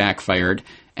seriously backfired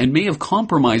and may have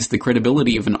compromised the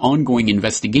credibility of an ongoing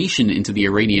investigation into the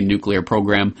Iranian nuclear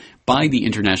program by the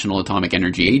International Atomic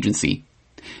Energy Agency.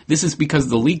 This is because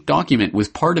the leaked document was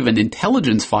part of an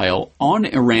intelligence file on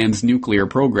Iran's nuclear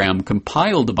program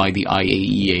compiled by the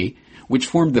IAEA, which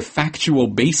formed the factual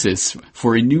basis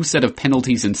for a new set of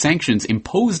penalties and sanctions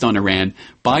imposed on Iran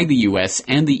by the US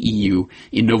and the EU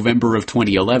in November of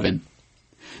 2011.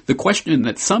 The question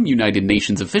that some United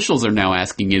Nations officials are now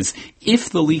asking is, if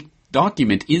the leaked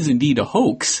document is indeed a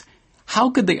hoax,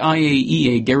 how could the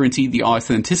IAEA guarantee the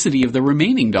authenticity of the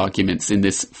remaining documents in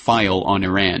this file on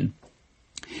Iran?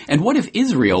 And what if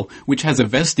Israel, which has a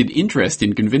vested interest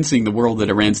in convincing the world that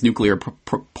Iran's nuclear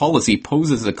policy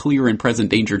poses a clear and present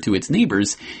danger to its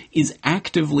neighbors, is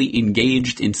actively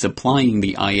engaged in supplying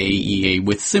the IAEA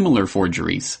with similar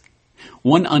forgeries?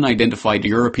 One unidentified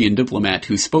European diplomat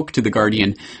who spoke to The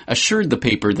Guardian assured the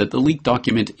paper that the leaked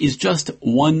document is just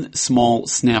one small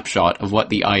snapshot of what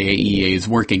the IAEA is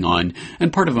working on,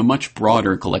 and part of a much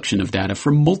broader collection of data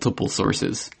from multiple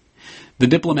sources. The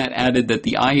diplomat added that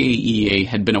the IAEA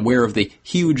had been aware of the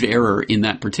huge error in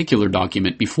that particular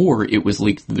document before it was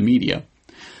leaked to the media.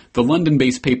 The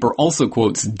London-based paper also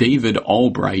quotes David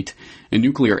Albright, a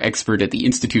nuclear expert at the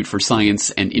Institute for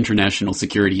Science and International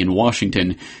Security in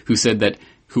Washington, who said that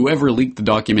whoever leaked the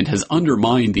document has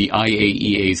undermined the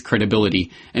IAEA's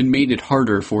credibility and made it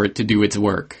harder for it to do its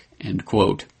work. End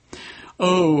quote.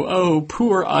 Oh,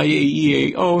 poor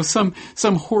IAEA. Oh, some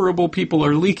horrible people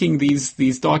are leaking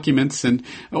these documents and,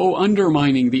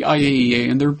 undermining the IAEA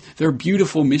and their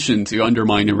beautiful mission to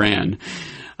undermine Iran.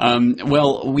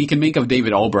 Well, we can make of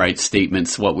David Albright's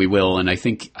statements what we will, and I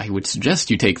think I would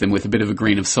suggest you take them with a bit of a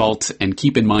grain of salt and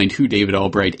keep in mind who David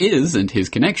Albright is and his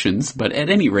connections, but at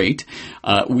any rate,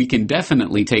 we can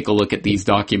definitely take a look at these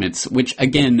documents, which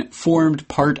again formed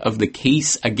part of the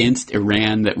case against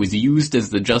Iran that was used as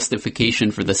the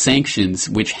justification for the sanctions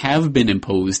which have been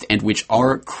imposed and which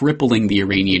are crippling the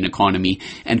Iranian economy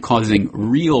and causing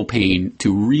real pain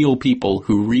to real people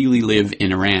who really live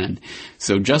in Iran.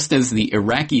 So just as the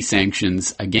Iraqi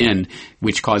sanctions, again,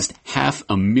 which caused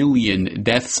 500,000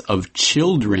 deaths of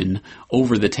children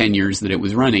over the 10 years that it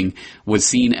was running was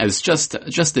seen as just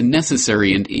a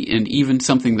necessary and even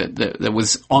something that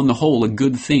was on the whole a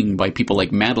good thing by people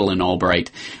like Madeleine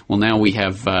Albright. Well, now we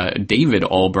have David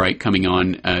Albright coming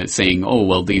on saying, oh,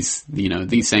 well, these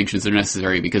sanctions are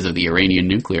necessary because of the Iranian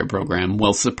nuclear program.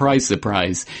 Well, surprise,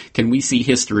 surprise. Can we see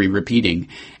history repeating?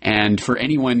 And for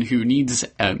anyone who needs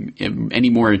any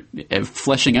more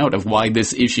fleshing out of why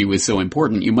this issue is so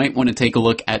important, you might want to take a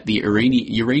look at the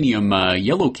uranium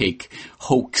yellow cake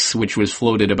hoax, which was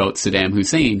floated about Saddam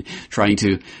Hussein trying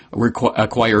to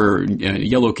acquire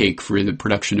yellow cake for the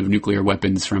production of nuclear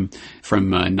weapons from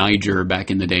Niger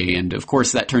back in the day. And of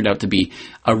course, that turned out to be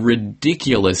a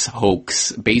ridiculous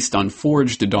hoax based on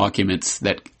forged documents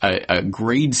that a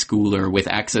grade schooler with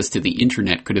access to the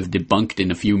internet could have debunked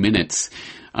in a few minutes.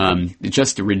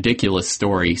 Just a ridiculous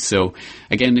story. So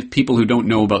again, people who don't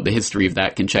know about the history of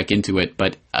that can check into it.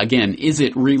 But again, is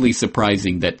it really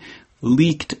surprising that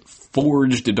leaked,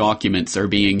 forged documents are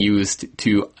being used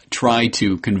to try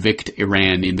to convict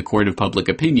Iran in the court of public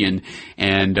opinion?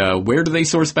 And where do they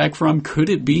source back from? Could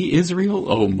it be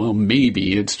Israel? Oh, well,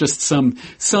 maybe. It's just some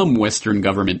Western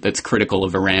government that's critical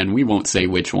of Iran. We won't say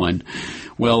which one.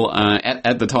 Well,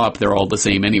 at the top, they're all the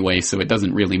same anyway, so it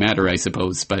doesn't really matter, I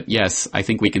suppose. But yes, I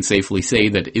think we can safely say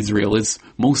that Israel is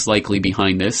most likely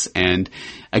behind this. And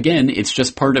again, it's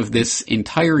just part of this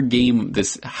entire game,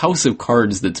 this house of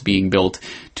cards that's being built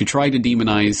to try to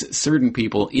demonize certain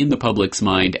people in the public's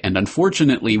mind. And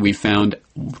unfortunately, we found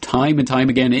time and time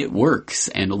again it works.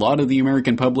 And a lot of the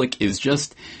American public is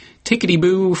just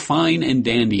tickety-boo, fine and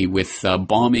dandy with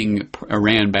bombing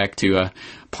Iran back to a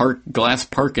glass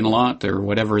parking lot, or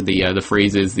whatever the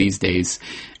phrase is these days,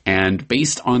 and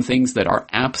based on things that are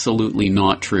absolutely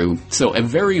not true. So a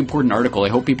very important article. I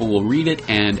hope people will read it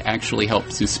and actually help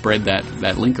to spread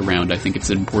that link around. I think it's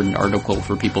an important article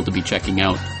for people to be checking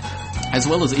out, as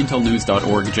well as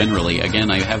intelnews.org generally. Again,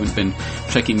 I haven't been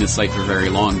checking this site for very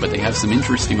long, but they have some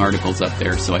interesting articles up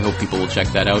there, so I hope people will check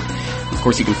that out. Of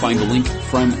course, you can find the link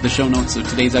from the show notes of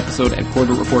today's episode at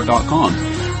CorbettReport.com.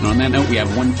 And on that note, we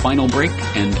have one final break,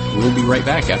 and we'll be right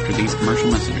back after these commercial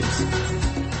messages.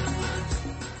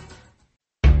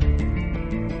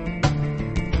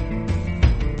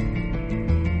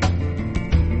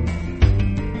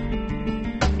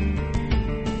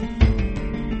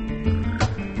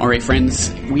 All right,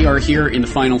 friends, we are here in the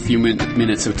final few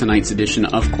minutes of tonight's edition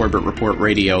of Corbett Report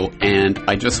Radio, and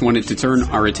I just wanted to turn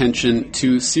our attention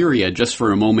to Syria just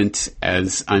for a moment,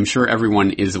 as I'm sure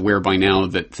everyone is aware by now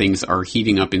that things are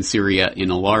heating up in Syria in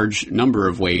a large number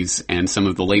of ways, and some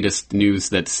of the latest news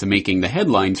that's making the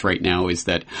headlines right now is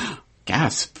that,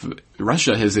 gasp,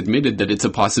 Russia has admitted that it's a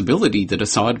possibility that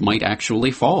Assad might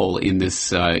actually fall in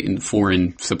this in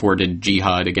foreign-supported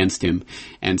jihad against him.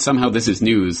 And somehow this is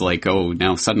news, like, oh,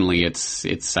 now suddenly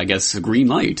it's I guess, a green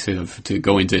light to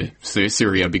go into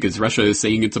Syria because Russia is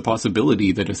saying it's a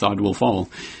possibility that Assad will fall.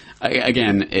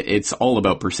 Again, it's all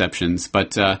about perceptions,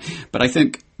 but I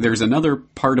think there's another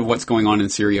part of what's going on in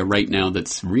Syria right now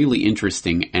that's really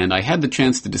interesting, and I had the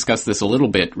chance to discuss this a little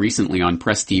bit recently on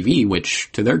Press TV,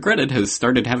 which, to their credit, has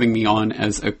started having me on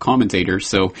as a commentator.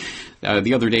 So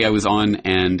the other day I was on,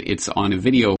 and it's on a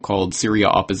video called Syria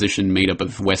Opposition Made Up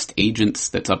of West Agents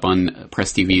that's up on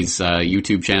Press TV's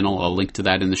YouTube channel. I'll link to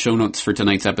that in the show notes for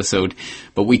tonight's episode.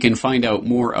 But we can find out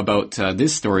more about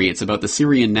this story. It's about the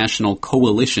Syrian National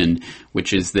Coalition,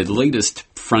 which is the latest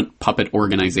front puppet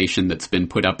organization that's been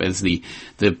put up as the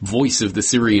voice of the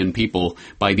Syrian people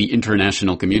by the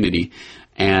international community.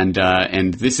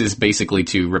 And this is basically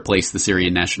to replace the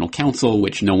Syrian National Council,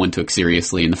 which no one took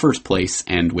seriously in the first place,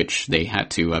 and which they had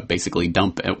to basically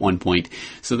dump at one point.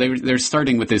 So they're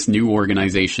starting with this new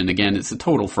organization. Again, it's a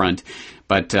total front,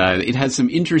 but it has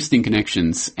some interesting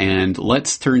connections. And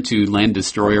let's turn to Land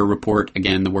Destroyer Report.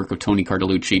 Again, the work of Tony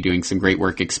Cartalucci, doing some great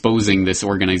work exposing this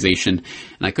organization.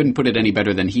 And I couldn't put it any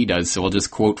better than he does, so I'll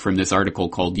just quote from this article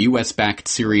called U.S.-Backed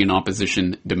Syrian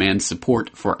Opposition Demands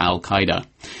Support for Al-Qaeda.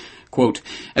 Quote,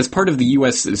 as part of the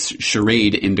U.S.'s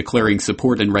charade in declaring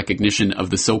support and recognition of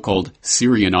the so-called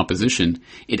Syrian opposition,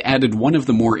 it added one of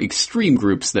the more extreme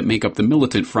groups that make up the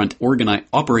militant front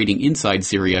operating inside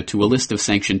Syria to a list of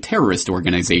sanctioned terrorist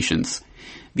organizations.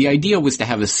 The idea was to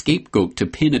have a scapegoat to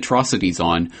pin atrocities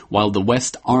on, while the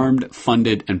West armed,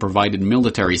 funded, and provided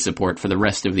military support for the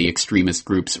rest of the extremist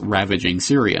groups ravaging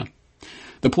Syria.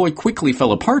 The ploy quickly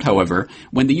fell apart, however,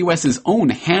 when the U.S.'s own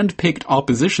hand-picked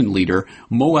opposition leader,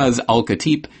 Moaz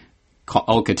al-Khatib,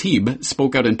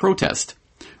 spoke out in protest.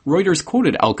 Reuters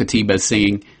quoted al-Khatib as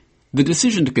saying, The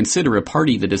decision to consider a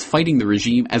party that is fighting the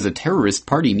regime as a terrorist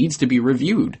party needs to be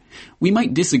reviewed. We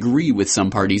might disagree with some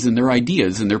parties and their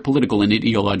ideas and their political and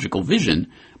ideological vision,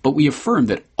 but we affirm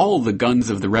that all the guns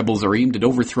of the rebels are aimed at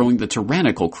overthrowing the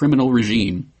tyrannical criminal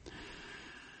regime.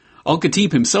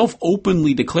 Al-Khatib himself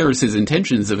openly declares his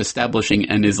intentions of establishing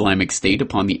an Islamic State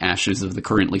upon the ashes of the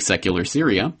currently secular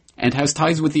Syria, and has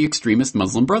ties with the extremist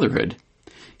Muslim Brotherhood.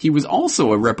 He was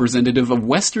also a representative of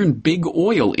Western big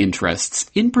oil interests,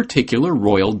 in particular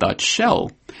Royal Dutch Shell.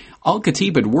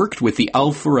 Al-Khatib had worked with the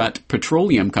Al Furat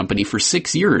Petroleum Company for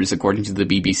 6 years, according to the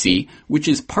BBC, which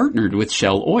is partnered with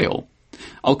Shell Oil.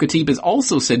 Al-Khatib is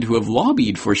also said to have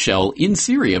lobbied for Shell in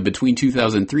Syria between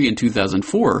 2003 and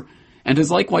 2004, and has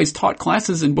likewise taught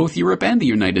classes in both Europe and the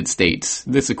United States.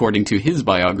 This according to his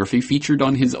biography featured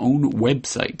on his own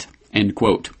website. End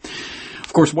quote.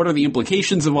 Of course, what are the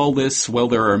implications of all this? Well,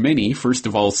 there are many. First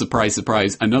of all, surprise,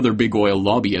 surprise, another big oil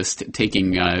lobbyist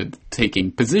taking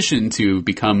position to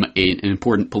become an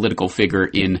important political figure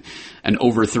in an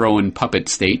overthrown puppet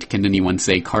state. Can anyone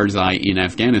say Karzai in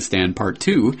Afghanistan Part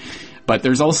 2? But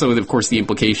there's also, of course, the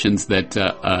implications that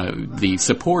the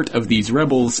support of these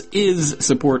rebels is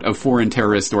support of foreign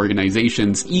terrorist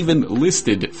organizations, even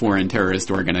listed foreign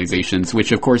terrorist organizations,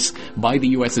 which, of course, by the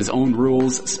U.S.'s own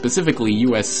rules, specifically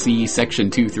USC Section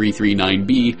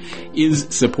 2339B, is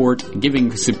support,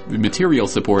 giving material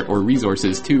support or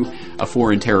resources to a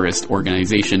foreign terrorist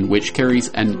organization, which carries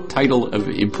a title of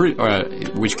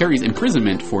which carries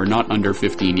imprisonment for not under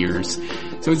 15 years.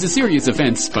 So it's a serious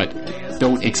offense, but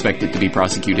don't expect it to be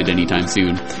prosecuted anytime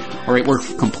soon. Alright, we're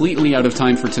completely out of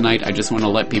time for tonight. I just want to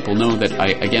let people know that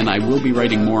I will be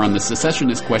writing more on the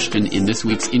secessionist question in this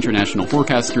week's International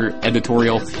Forecaster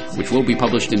editorial, which will be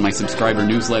published in my subscriber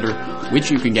newsletter,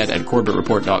 which you can get at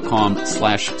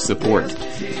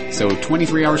CorbettReport.com/support. So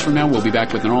 23 hours from now, we'll be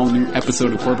back with an all-new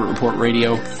episode of Corbett Report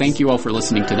Radio. Thank you all for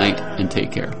listening tonight, and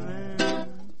take care.